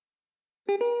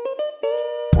Welcome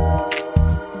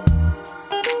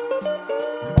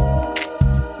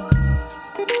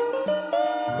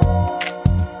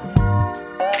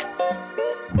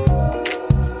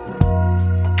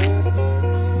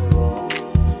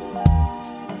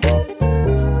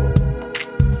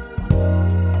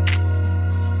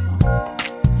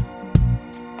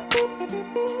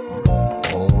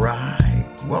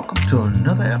to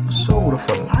another episode of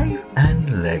For Life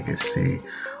and Legacy.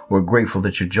 We're grateful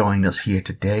that you're joining us here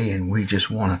today, and we just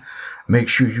want to make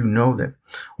sure you know that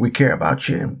we care about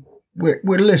you, and we're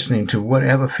listening to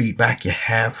whatever feedback you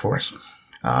have for us.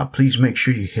 Please make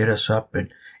sure you hit us up at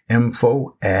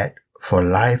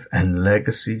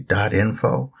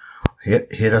info@forlifeandlegacy.info.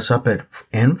 Hit us up at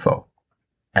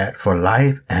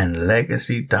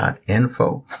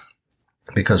info@forlifeandlegacy.info.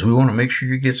 Because we want to make sure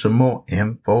you get some more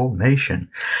information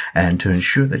and to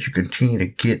ensure that you continue to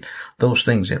get those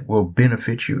things that will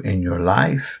benefit you in your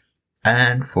life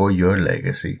and for your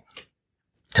legacy.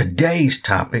 Today's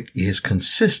topic is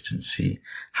consistency,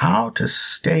 how to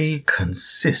stay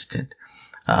consistent.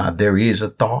 There is a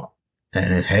thought,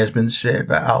 and it has been said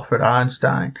by Albert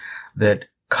Einstein, that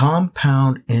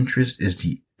compound interest is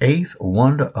the eighth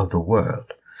wonder of the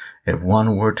world. If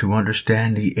one were to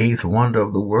understand the eighth wonder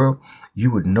of the world,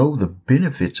 you would know the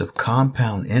benefits of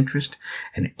compound interest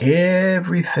and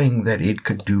everything that it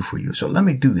could do for you. So let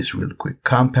me do this real quick.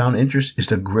 Compound interest is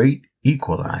the great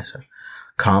equalizer.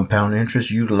 Compound interest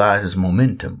utilizes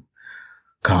momentum.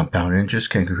 Compound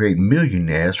interest can create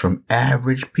millionaires from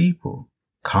average people.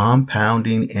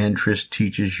 Compounding interest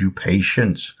teaches you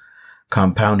patience.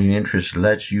 Compounding interest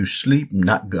lets you sleep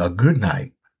not a good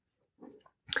night.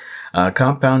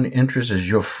 Compound interest is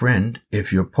your friend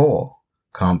if you're poor.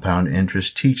 Compound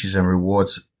interest teaches and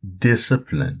rewards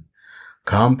discipline.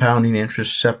 Compounding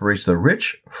interest separates the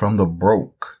rich from the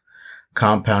broke.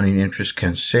 Compounding interest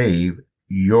can save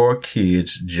your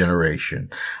kids' generation.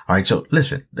 All right, so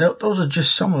listen, those are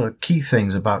just some of the key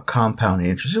things about compound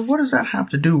interest. And what does that have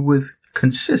to do with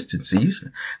consistency?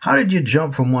 How did you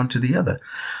jump from one to the other?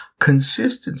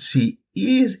 Consistency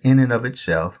is in and of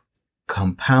itself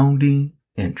compounding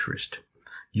interest.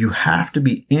 You have to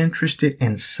be interested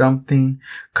in something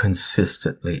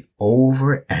consistently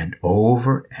over and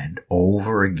over and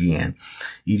over again.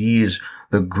 It is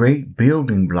the great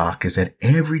building block is that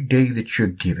every day that you're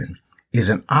given is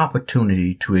an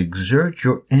opportunity to exert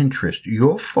your interest,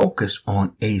 your focus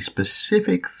on a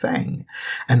specific thing.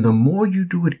 And the more you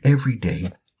do it every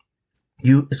day,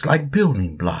 it's like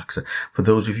building blocks. For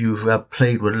those of you who have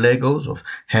played with Legos or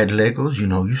had Legos,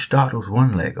 you start with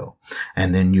one Lego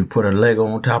and then you put a Lego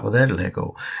on top of that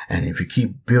Lego. And if you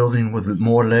keep building with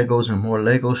more Legos and more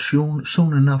Legos,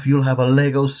 soon enough, you'll have a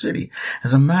Lego city.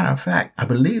 As a matter of fact, I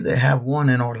believe they have one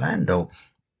in Orlando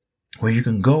where you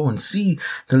can go and see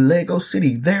the Lego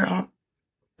city. There are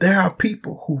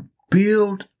people who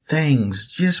build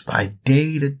things just by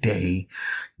day to day,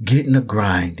 getting the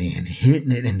grind in,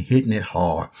 hitting it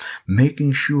hard,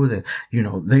 making sure that,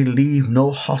 they leave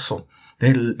no hustle.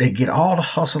 They get all the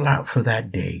hustle out for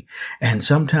that day. And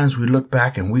sometimes we look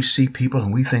back and we see people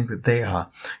and we think that they are,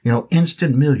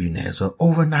 instant millionaires or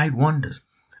overnight wonders.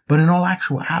 But in all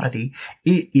actuality,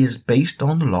 it is based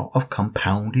on the law of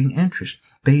compounding interest.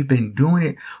 They've been doing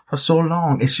it for so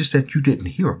long. It's just that you didn't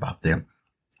hear about them.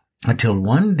 Until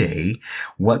one day,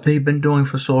 what they've been doing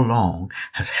for so long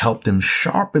has helped them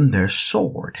sharpen their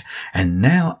sword. And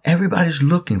now everybody's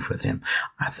looking for them.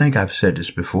 I think I've said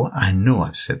this before. I know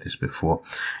I've said this before.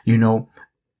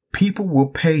 People will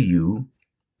pay you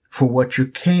for what you're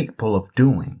capable of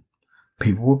doing.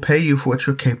 People will pay you for what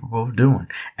you're capable of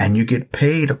doing. And you get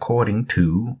paid according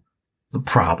to the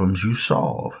problems you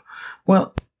solve.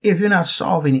 Well, if you're not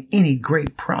solving any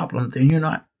great problem, then you're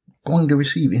not going to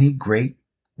receive any great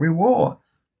reward.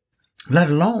 Let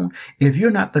alone, if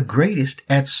you're not the greatest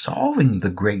at solving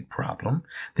the great problem,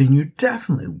 then you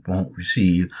definitely won't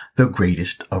receive the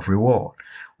greatest of reward.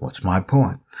 What's my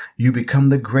point? You become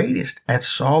the greatest at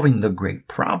solving the great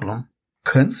problem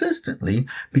consistently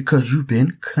because you've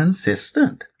been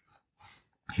consistent.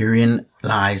 Herein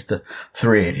lies the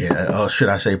thread here, or should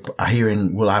I say,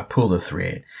 herein will I pull the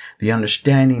thread. The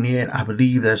understanding here, I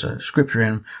believe there's a scripture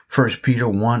in 1 Peter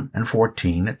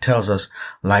 1:14 that tells us,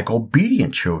 like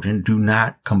obedient children, do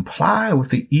not comply with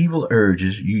the evil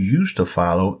urges you used to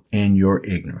follow in your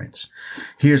ignorance.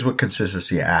 Here's what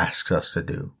consistency asks us to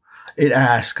do. It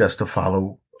asks us to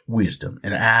follow wisdom.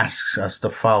 It asks us to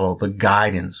follow the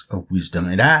guidance of wisdom.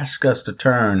 It asks us to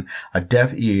turn a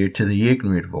deaf ear to the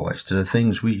ignorant voice, to the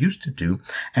things we used to do,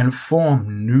 and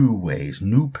form new ways,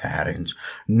 new patterns,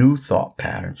 new thought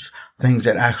patterns, things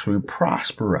that actually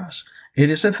prosper us It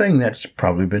is a thing that's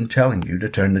probably been telling you to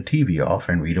turn the TV off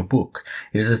and read a book.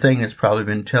 It is a thing that's probably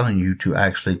been telling you to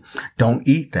actually don't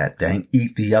eat that thing,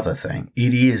 eat the other thing.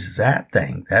 It is that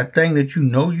thing that you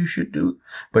know you should do,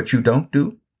 but you don't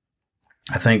do.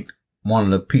 I think one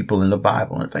of the people in the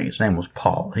Bible, I think his name was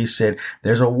Paul, he said,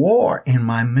 there's a war in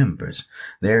my members.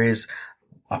 There is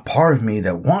a part of me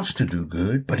that wants to do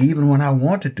good, but even when I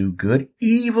want to do good,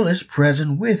 evil is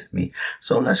present with me.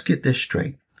 So let's get this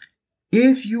straight.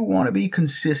 If you want to be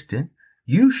consistent,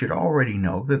 you should already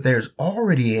know that there's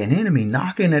already an enemy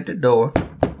knocking at the door,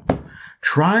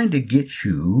 trying to get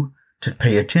you to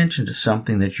pay attention to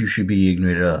something that you should be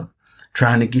ignorant of,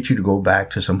 trying to get you to go back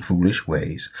to some foolish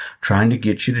ways, trying to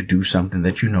get you to do something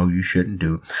that you know you shouldn't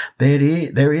do.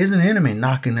 There is an enemy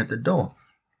knocking at the door.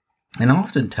 And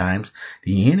oftentimes,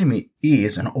 the enemy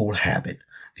is an old habit.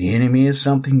 The enemy is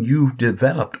something you've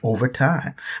developed over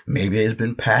time. Maybe it's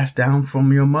been passed down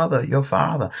from your mother, your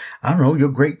father, I don't know, your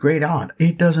great aunt.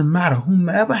 It doesn't matter.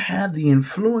 Whomever had the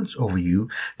influence over you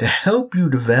to help you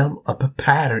develop a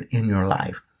pattern in your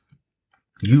life.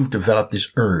 You've developed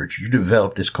this urge. You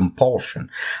developed this compulsion.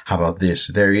 How about this?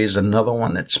 There is another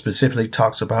one that specifically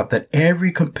talks about that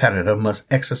every competitor must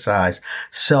exercise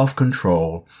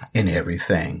self-control in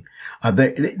everything.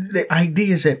 The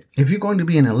idea is that if you're going to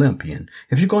be an Olympian,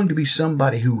 if you're going to be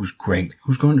somebody who's great,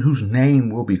 whose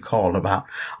name will be called about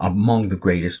among the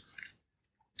greatest,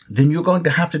 then you're going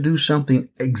to have to do something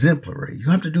exemplary.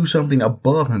 You have to do something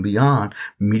above and beyond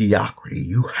mediocrity.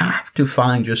 You have to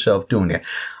find yourself doing that.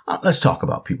 Let's talk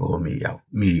about people who are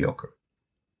mediocre.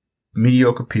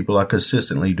 Mediocre people are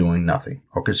consistently doing nothing,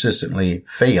 or consistently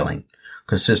failing,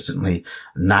 consistently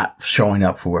not showing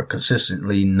up for work,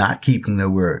 consistently not keeping their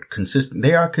word.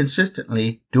 They are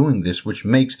consistently doing this, which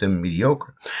makes them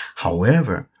mediocre.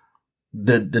 However,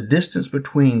 the distance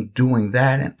between doing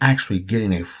that and actually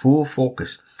getting a full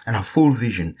focus and a full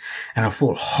vision and a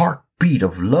full heartbeat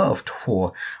of love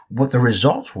for what the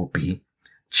results will be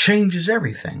changes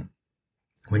everything.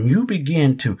 When you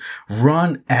begin to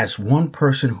run as one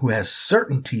person who has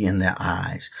certainty in their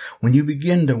eyes, when you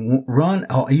begin to run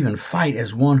or even fight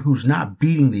as one who's not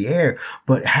beating the air,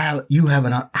 but you have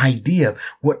an idea of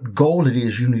what goal it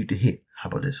is you need to hit. How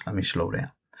about this? Let me slow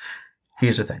down.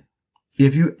 Here's the thing.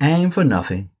 If you aim for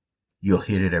nothing, you'll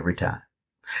hit it every time.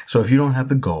 So if you don't have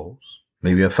the goals,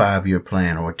 maybe a 5-year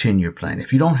plan or a 10-year plan,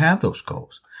 if you don't have those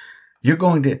goals, you're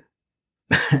going to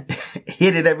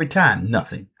hit it every time.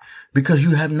 Nothing. Because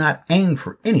you have not aimed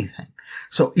for anything.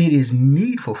 So it is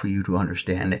needful for you to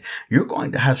understand that you're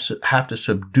going to have to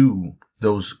subdue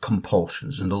those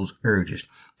compulsions and those urges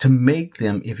to make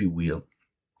them, if you will,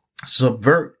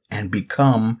 subvert and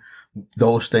become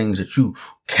those things that you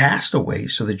cast away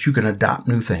so that you can adopt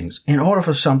new things. In order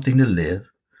for something to live,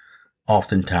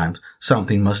 oftentimes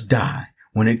something must die.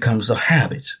 When it comes to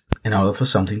habits, in order for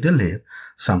something to live,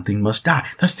 something must die.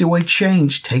 That's the way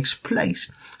change takes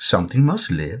place. Something must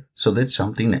live so that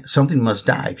something must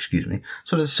die,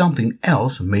 so that something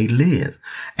else may live.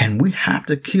 And we have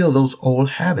to kill those old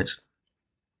habits.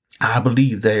 I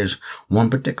believe there's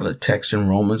one particular text in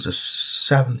Romans, the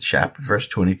 7th chapter, verse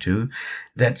 22,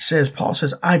 that says, Paul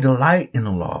says, I delight in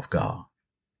the law of God.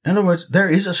 In other words, there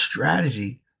is a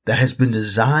strategy that has been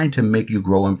designed to make you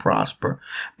grow and prosper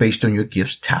based on your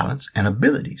gifts, talents, and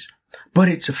abilities. But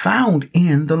it's found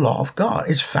in the law of God.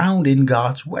 It's found in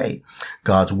God's way.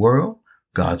 God's world,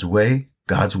 God's way,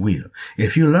 God's will.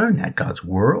 If you learn that, God's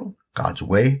world, God's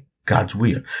way, God's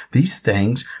will. These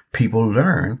things people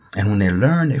learn, and when they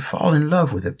learn, they fall in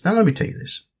love with it. Now let me tell you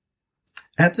this.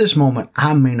 At this moment,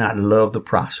 I may not love the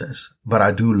process, but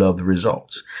I do love the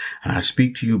results. And I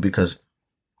speak to you because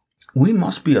we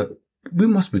must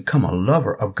become a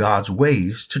lover of God's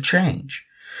ways to change.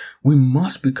 We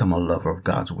must become a lover of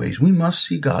God's ways. We must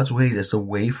see God's ways as the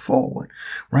way forward,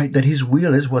 right? That his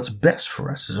will is what's best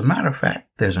for us. As a matter of fact,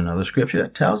 there's another scripture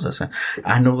that tells us,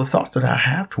 I know the thoughts that I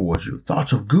have towards you,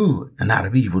 thoughts of good and not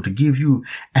of evil, to give you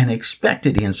an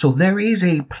expected end. So there is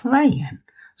a plan.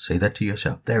 Say that to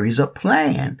yourself. There is a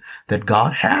plan that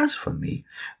God has for me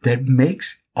that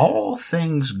makes all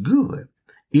things good.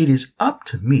 It is up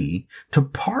to me to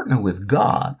partner with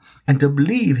God and to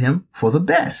believe him for the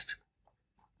best.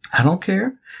 I don't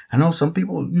care. I know some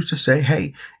people used to say,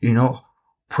 hey,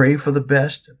 pray for the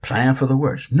best, plan for the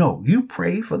worst. No, you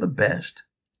pray for the best.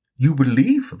 You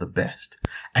believe for the best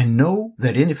and know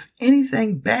that if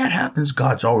anything bad happens,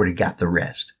 God's already got the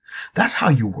rest. That's how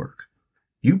you work.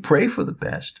 You pray for the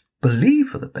best, believe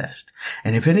for the best.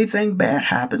 And if anything bad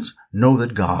happens, know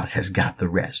that God has got the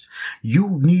rest.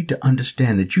 You need to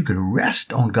understand that you can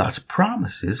rest on God's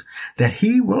promises, that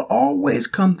he will always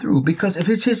come through, because if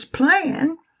it's his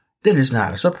plan, then it's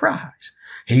not a surprise.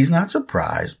 He's not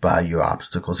surprised by your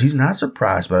obstacles. He's not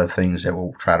surprised by the things that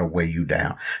will try to weigh you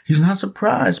down. He's not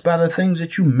surprised by the things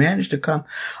that you managed to come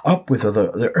up with, or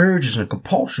the urges and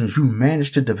compulsions you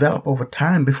managed to develop over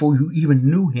time before you even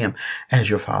knew him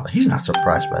as your father. He's not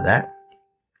surprised by that.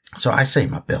 So I say,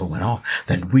 my bell went off,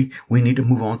 that we need to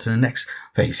move on to the next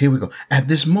phase. Here we go. At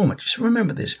this moment, just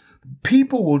remember this.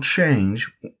 People will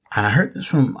change. And I heard this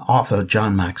from author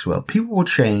John Maxwell. People will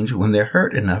change when they're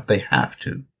hurt enough, they have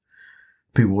to.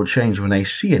 People will change when they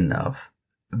see enough,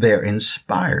 they're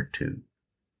inspired to.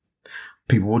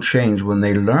 People will change when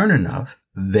they learn enough,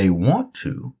 they want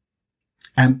to.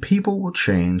 And people will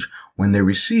change when they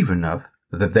receive enough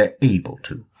that they're able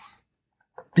to.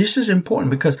 This is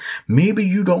important because maybe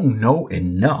you don't know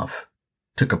enough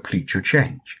to complete your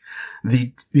change.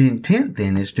 The intent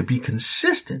then is to be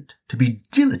consistent, to be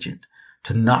diligent,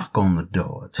 to knock on the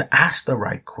door, to ask the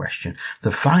right question,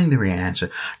 to find the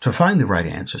right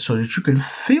answer so that you can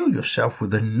fill yourself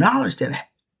with the knowledge that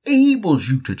enables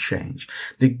you to change,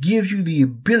 that gives you the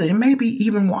ability. Maybe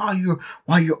even while you're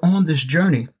on this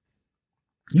journey,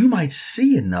 you might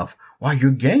see enough while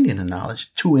you're gaining the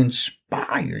knowledge to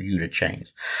inspire you to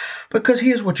change. Because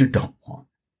here's what you don't want.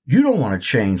 You don't want to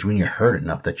change when you're hurt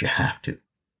enough that you have to.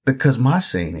 Because my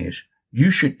saying is,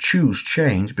 you should choose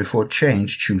change before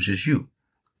change chooses you.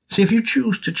 See, if you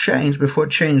choose to change before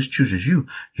change chooses you,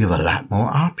 you have a lot more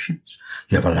options.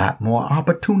 You have a lot more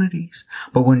opportunities.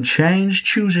 But when change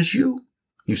chooses you,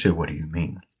 you say, what do you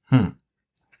mean?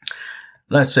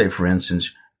 Let's say, for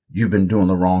instance, you've been doing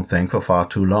the wrong thing for far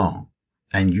too long,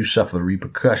 and you suffer the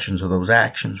repercussions of those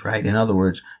actions, right? In other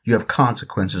words, you have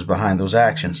consequences behind those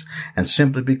actions. And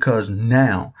simply because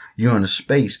now you're in a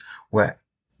space where,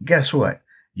 guess what?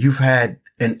 You've had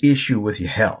an issue with your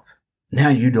health. Now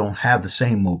you don't have the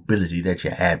same mobility that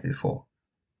you had before,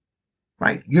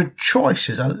 right? Your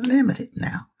choices are limited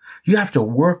now. You have to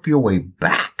work your way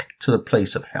back to the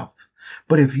place of health.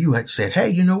 But if you had said, hey,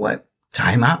 you know what?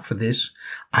 Time out for this.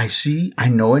 I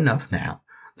know enough now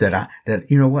that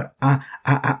you know what?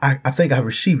 I think I've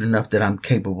received enough that I'm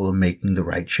capable of making the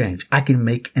right change. I can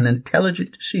make an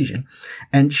intelligent decision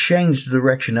and change the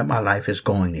direction that my life is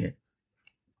going in.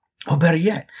 Or better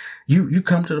yet, you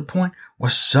come to the point where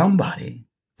somebody,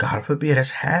 God forbid, has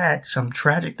had some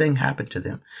tragic thing happen to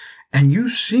them, and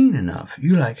you've seen enough.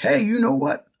 You're like, hey, you know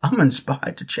what? I'm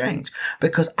inspired to change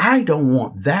because I don't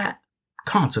want that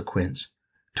consequence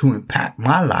to impact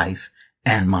my life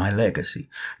and my legacy.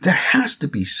 There has to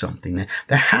be something.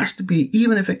 There has to be,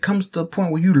 even if it comes to the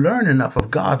point where you learn enough of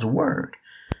God's word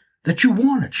that you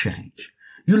want to change.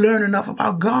 You learn enough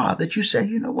about God that you say,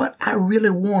 you know what? I really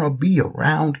want to be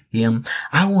around him.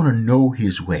 I want to know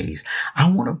his ways.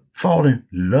 I want to fall in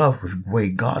love with the way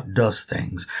God does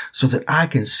things so that I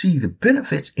can see the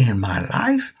benefits in my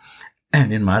life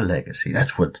and in my legacy.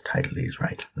 That's what the title is,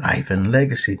 right? Life and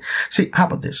legacy. See, how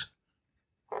about this?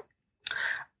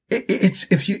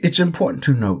 It's important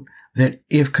to note that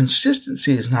if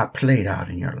consistency is not played out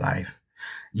in your life,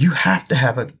 you have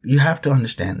to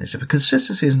understand this. If a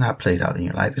consistency is not played out in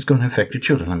your life, it's going to affect your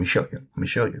children. Let me show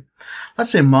you.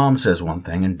 Let's say mom says one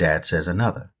thing and dad says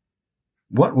another.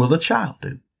 What will the child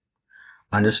do?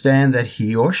 Understand that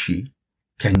he or she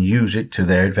can use it to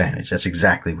their advantage. That's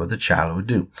exactly what the child would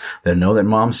do. They'll know that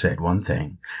mom said one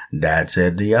thing, dad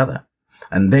said the other,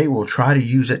 and they will try to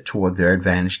use it toward their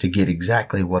advantage to get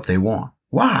exactly what they want.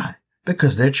 Why?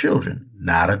 Because they're children,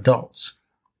 not adults.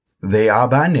 They are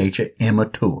by nature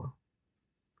immature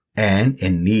and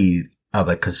in need of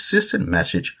a consistent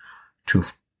message to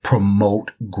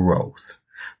promote growth.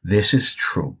 This is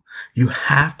true. You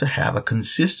have to have a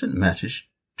consistent message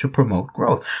to promote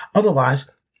growth. Otherwise,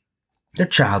 the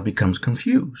child becomes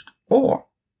confused, or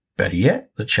better yet,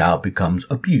 the child becomes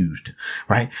abused,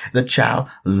 right? The child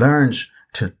learns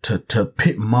to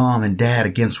pit mom and dad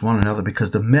against one another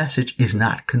because the message is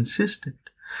not consistent.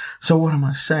 So what am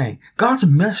I saying? God's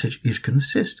message is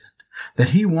consistent,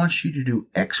 that he wants you to do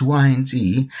X, Y, and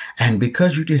Z. And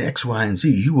because you did X, Y, and Z,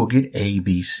 you will get A,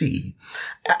 B, C.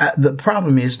 The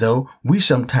problem is, though, we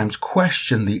sometimes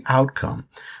question the outcome.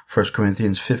 1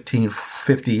 Corinthians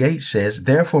 15:58 says,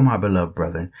 therefore, my beloved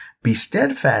brethren, be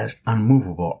steadfast,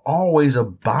 unmovable, always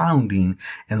abounding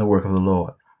in the work of the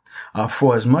Lord.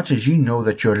 For as much as you know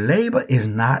that your labor is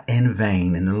not in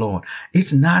vain in the Lord.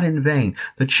 It's not in vain.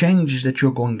 The changes that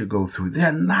you're going to go through,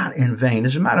 they're not in vain.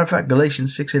 As a matter of fact,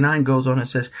 Galatians 6:9 goes on and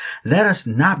says, let us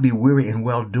not be weary in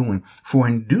well doing, for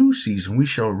in due season we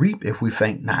shall reap if we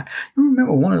faint not. You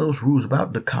remember one of those rules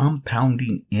about the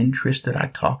compounding interest that I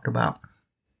talked about?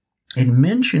 It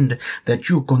mentioned that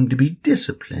you're going to be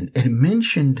disciplined. It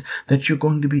mentioned that you're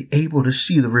going to be able to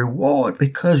see the reward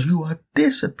because you are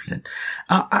disciplined.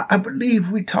 I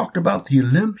believe we talked about the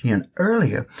Olympian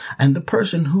earlier, and the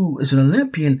person who is an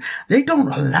Olympian, they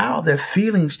don't allow their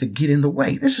feelings to get in the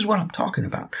way. This is what I'm talking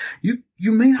about. You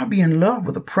may not be in love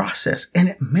with the process, and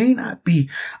it may not be,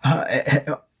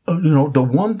 the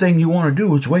one thing you want to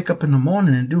do is wake up in the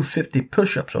morning and do 50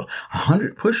 push-ups or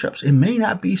 100 push-ups. It may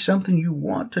not be something you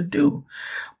want to do,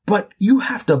 but you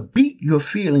have to beat your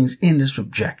feelings into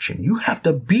subjection. You have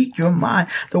to beat your mind,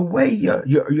 the way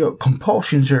your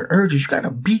compulsions, your urges, you got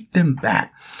to beat them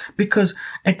back, because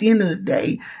at the end of the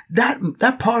day,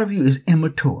 that part of you is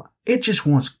immature. It just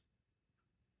wants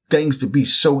things to be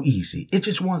so easy. It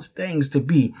just wants things to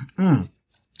be,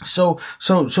 So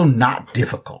not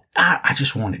difficult. I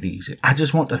just want it easy. I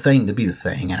just want the thing to be the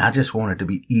thing, and I just want it to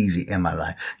be easy in my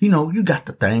life. You got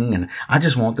the thing, and I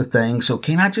just want the thing. So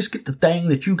can I just get the thing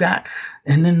that you got?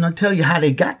 And then I'll tell you how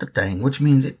they got the thing, which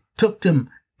means it took them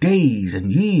days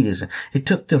and years. It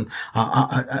took them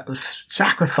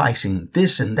sacrificing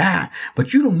this and that.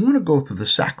 But you don't want to go through the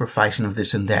sacrificing of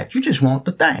this and that. You just want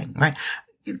the thing, right?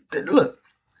 Look,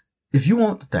 if you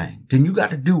want the thing, then you got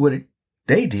to do what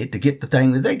they did to get the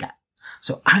thing that they got.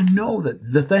 So I know that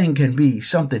the thing can be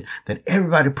something that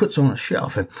everybody puts on a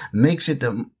shelf and makes it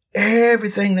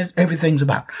everything that everything's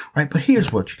about, right? But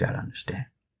here's what you got to understand.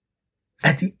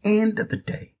 At the end of the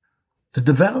day, the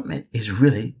development is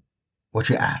really what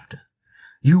you're after.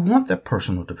 You want that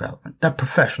personal development, that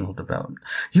professional development.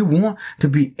 You want to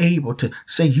be able to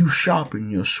say you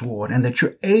sharpen your sword, and that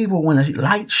you're able, when a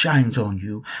light shines on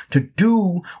you, to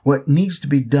do what needs to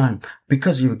be done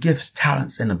because of your gifts,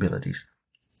 talents, and abilities.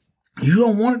 You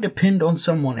don't want to depend on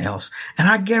someone else. And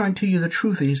I guarantee you the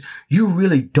truth is you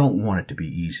really don't want it to be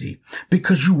easy,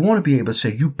 because you want to be able to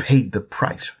say you paid the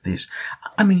price for this.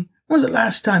 I mean, when's the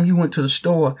last time you went to the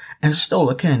store and stole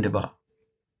a candy bar?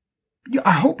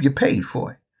 I hope you paid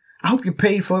for it. I hope you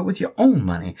paid for it with your own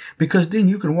money, because then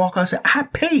you can walk out and say, I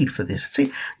paid for this.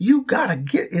 See, you got to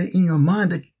get it in your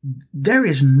mind that there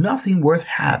is nothing worth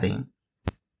having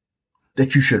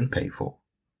that you shouldn't pay for.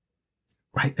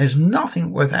 Right? There's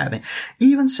nothing worth having.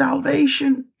 Even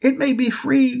salvation, it may be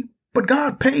free, but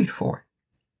God paid for it.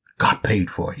 God paid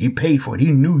for it. He paid for it.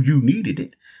 He knew you needed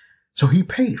it, so he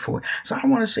paid for it. So I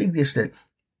want to say this, that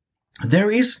there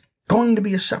is going to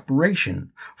be a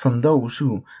separation from those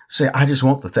who say, I just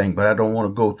want the thing, but I don't want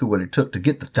to go through what it took to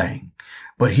get the thing.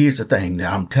 But here's the thing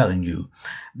that I'm telling you.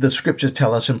 The scriptures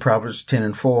tell us in Proverbs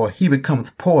 10:4, he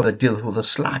becometh poor that dealeth with a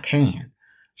slack hand.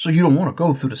 So you don't want to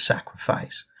go through the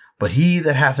sacrifice. But he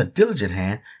that hath a diligent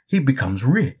hand, he becomes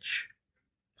rich.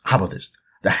 How about this?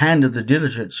 The hand of the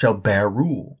diligent shall bear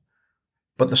rule,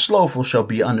 but the slothful shall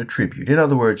be under tribute. In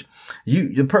other words,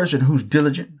 the person who's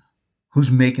diligent,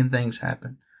 who's making things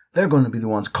happen, they're going to be the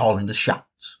ones calling the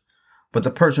shots. But the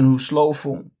person who's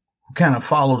slowful, who kind of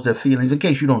follows their feelings, in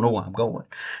case you don't know where I'm going,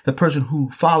 the person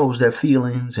who follows their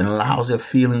feelings and allows their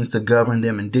feelings to govern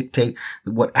them and dictate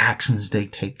what actions they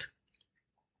take,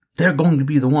 they're going to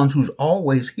be the ones who's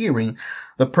always hearing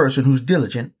the person who's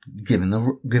diligent, giving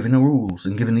the rules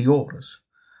and giving the orders.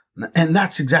 And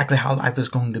that's exactly how life is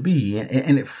going to be.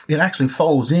 And it actually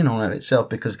falls in on itself,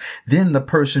 because then the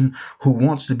person who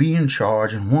wants to be in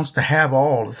charge and wants to have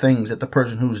all the things that the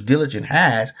person who's diligent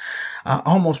has,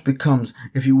 almost becomes,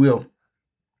 if you will,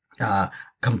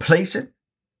 complacent,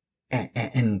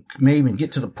 and may even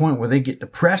get to the point where they get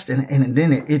depressed, and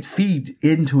then it feeds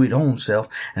into its own self.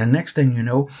 And the next thing you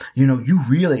know, you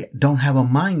really don't have a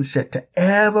mindset to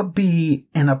ever be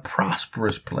in a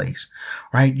prosperous place,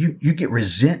 right? You get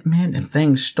resentment and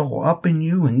things store up in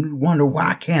you, and you wonder,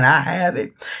 why can't I have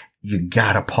it? You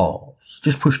gotta pause.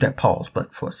 Just push that pause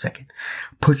button for a second.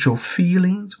 Put your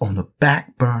feelings on the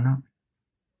back burner,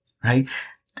 right?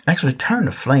 Actually turn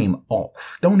the flame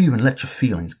off. Don't even let your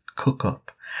feelings cook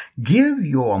up. Give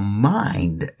your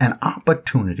mind an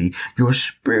opportunity, your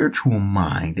spiritual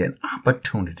mind an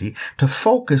opportunity to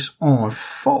focus on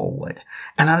forward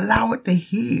and allow it to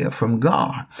hear from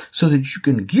God, so that you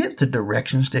can get the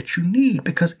directions that you need.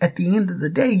 Because at the end of the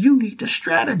day, you need to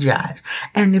strategize.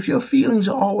 And if your feelings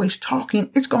are always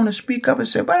talking, it's going to speak up and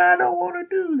say, but I don't want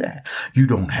to do that. You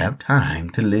don't have time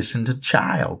to listen to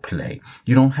child play.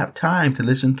 You don't have time to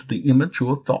listen to the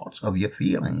immature thoughts of your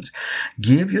feelings.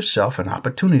 Give yourself an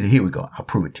opportunity. Here we go. I'll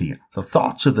prove it to you. The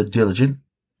thoughts of the diligent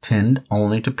tend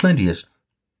only to plenteous.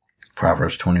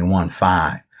 Proverbs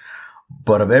 21:5.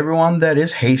 But of everyone that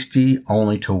is hasty,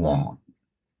 only to want.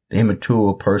 The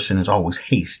immature person is always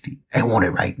hasty. I want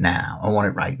it right now. I want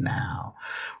it right now.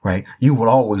 Right? You will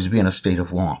always be in a state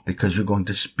of want, because you're going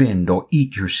to spend or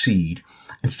eat your seed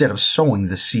instead of sowing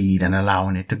the seed and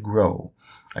allowing it to grow.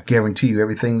 I guarantee you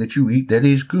everything that you eat that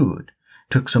is good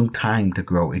took some time to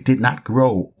grow. It did not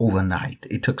grow overnight.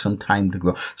 It took some time to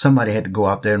grow. Somebody had to go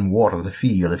out there and water the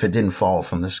field if it didn't fall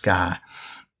from the sky.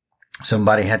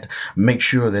 Somebody had to make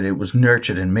sure that it was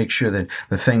nurtured and make sure that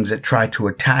the things that tried to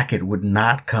attack it would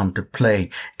not come into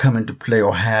play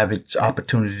or have its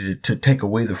opportunity to take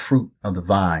away the fruit of the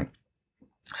vine.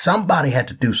 Somebody had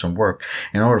to do some work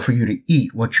in order for you to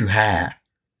eat what you have.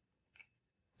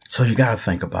 So you got to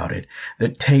think about it.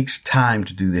 It takes time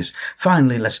to do this.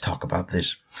 Finally, let's talk about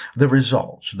this. The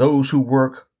results. Those who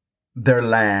work their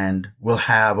land will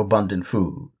have abundant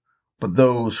food, but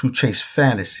those who chase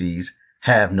fantasies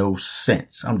have no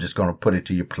sense. I'm just going to put it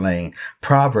to you plain.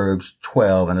 Proverbs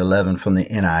 12 and 11 from the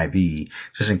NIV,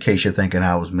 just in case you're thinking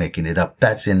I was making it up.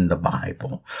 That's in the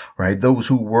Bible, right? Those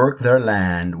who work their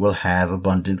land will have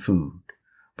abundant food,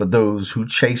 but those who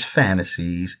chase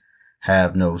fantasies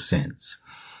have no sense.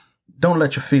 Don't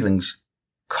let your feelings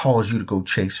cause you to go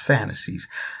chase fantasies.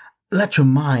 Let your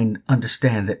mind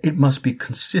understand that it must be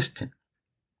consistent,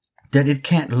 that it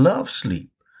can't love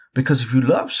sleep, because if you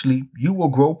love sleep, you will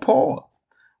grow poor.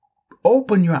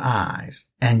 Open your eyes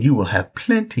and you will have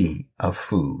plenty of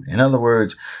food. In other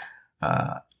words,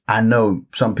 I know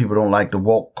some people don't like the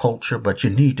woke culture, but you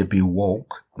need to be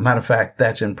woke. Matter of fact,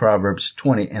 that's in Proverbs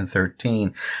 20 and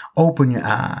 13. Open your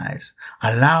eyes.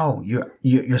 Allow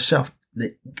yourself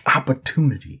the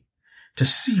opportunity to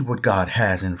see what God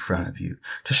has in front of you,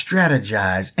 to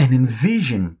strategize and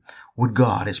envision what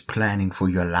God is planning for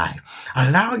your life.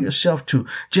 Allow yourself to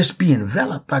just be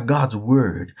enveloped by God's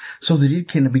word so that it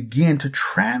can begin to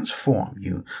transform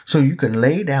you, so you can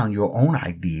lay down your own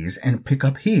ideas and pick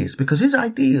up his, because his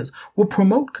ideas will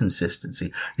promote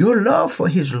consistency. Your love for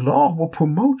his law will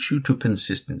promote you to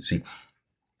consistency.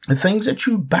 The things that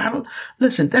you battle,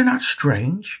 listen, they're not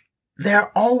strange. There's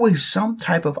always some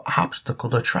type of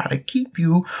obstacle to try to keep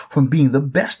you from being the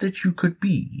best that you could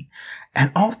be.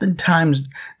 And oftentimes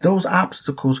those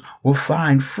obstacles will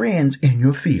find friends in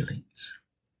your feelings.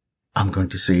 I'm going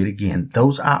to say it again.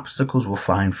 Those obstacles will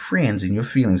find friends in your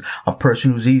feelings. A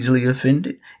person who's easily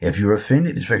offended, if you're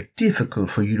offended, it's very difficult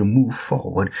for you to move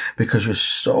forward because you're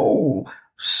so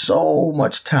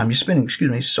much time, you're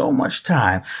spending, so much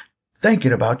time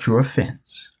thinking about your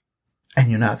offense. And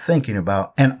you're not thinking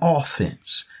about an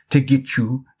offense to get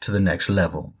you to the next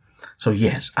level. So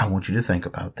yes, I want you to think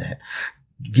about that.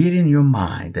 Get in your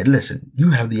mind that, listen,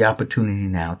 you have the opportunity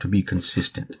now to be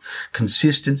consistent.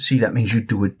 Consistency, that means you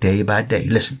do it day by day.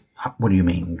 Listen, what do you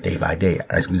mean day by day?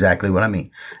 That's exactly what I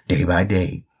mean. Day by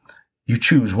day. You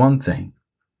choose one thing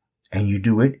and you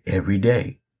do it every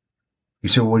day. You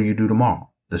say, well, what do you do tomorrow?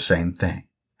 The same thing.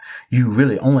 You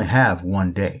really only have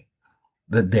one day,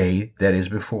 the day that is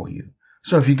before you.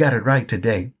 So if you got it right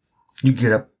today, you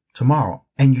get up tomorrow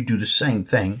and you do the same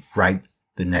thing right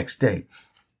the next day.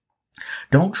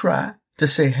 Don't try to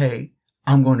say, hey,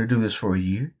 I'm going to do this for a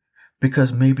year,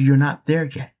 because maybe you're not there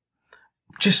yet.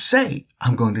 Just say,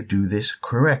 I'm going to do this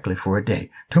correctly for a day.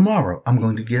 Tomorrow, I'm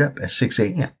going to get up at 6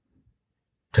 a.m.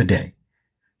 Today.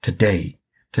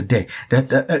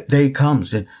 That day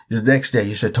comes, and the next day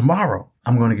you say, tomorrow,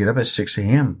 I'm going to get up at 6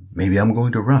 a.m. Maybe I'm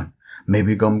going to run.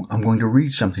 Maybe I'm going to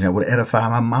read something that would edify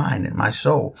my mind and my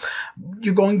soul.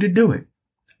 You're going to do it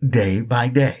day by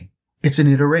day. It's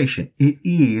an iteration. It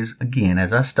is, again,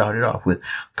 as I started off with,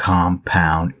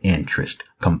 compound interest,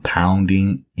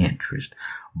 compounding interest.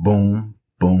 Boom,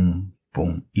 boom,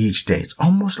 boom. Each day. It's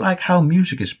almost like how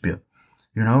music is built.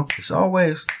 You know, it's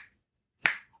always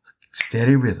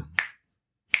steady rhythm.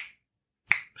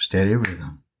 Steady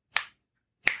rhythm.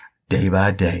 Day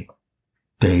by day.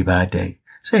 Day by day.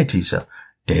 Say it to yourself,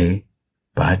 day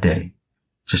by day,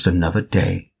 just another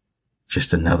day,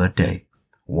 just another day.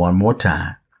 One more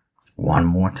time, one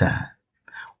more time,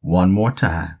 one more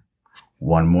time,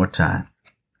 one more time.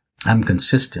 I'm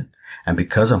consistent. And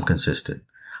because I'm consistent,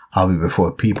 I'll be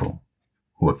before people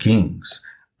who are kings.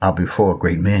 I'll be before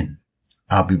great men.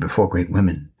 I'll be before great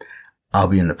women. I'll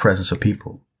be in the presence of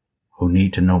people who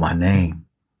need to know my name,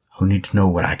 who need to know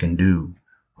what I can do,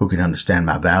 who can understand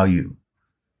my value.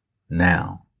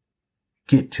 Now,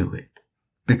 get to it,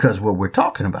 because what we're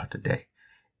talking about today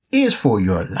is for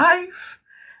your life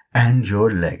and your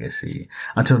legacy.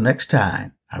 Until next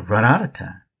time, I've run out of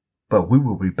time, but we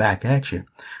will be back at you.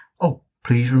 Oh,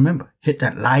 please remember, hit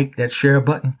that like, that share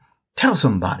button. Tell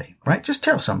somebody, right? Just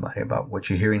tell somebody about what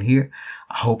you're hearing here.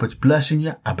 I hope it's blessing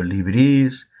you. I believe it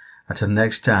is. Until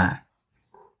next time,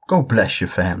 go bless your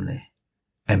family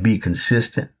and be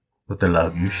consistent with the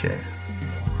love you share.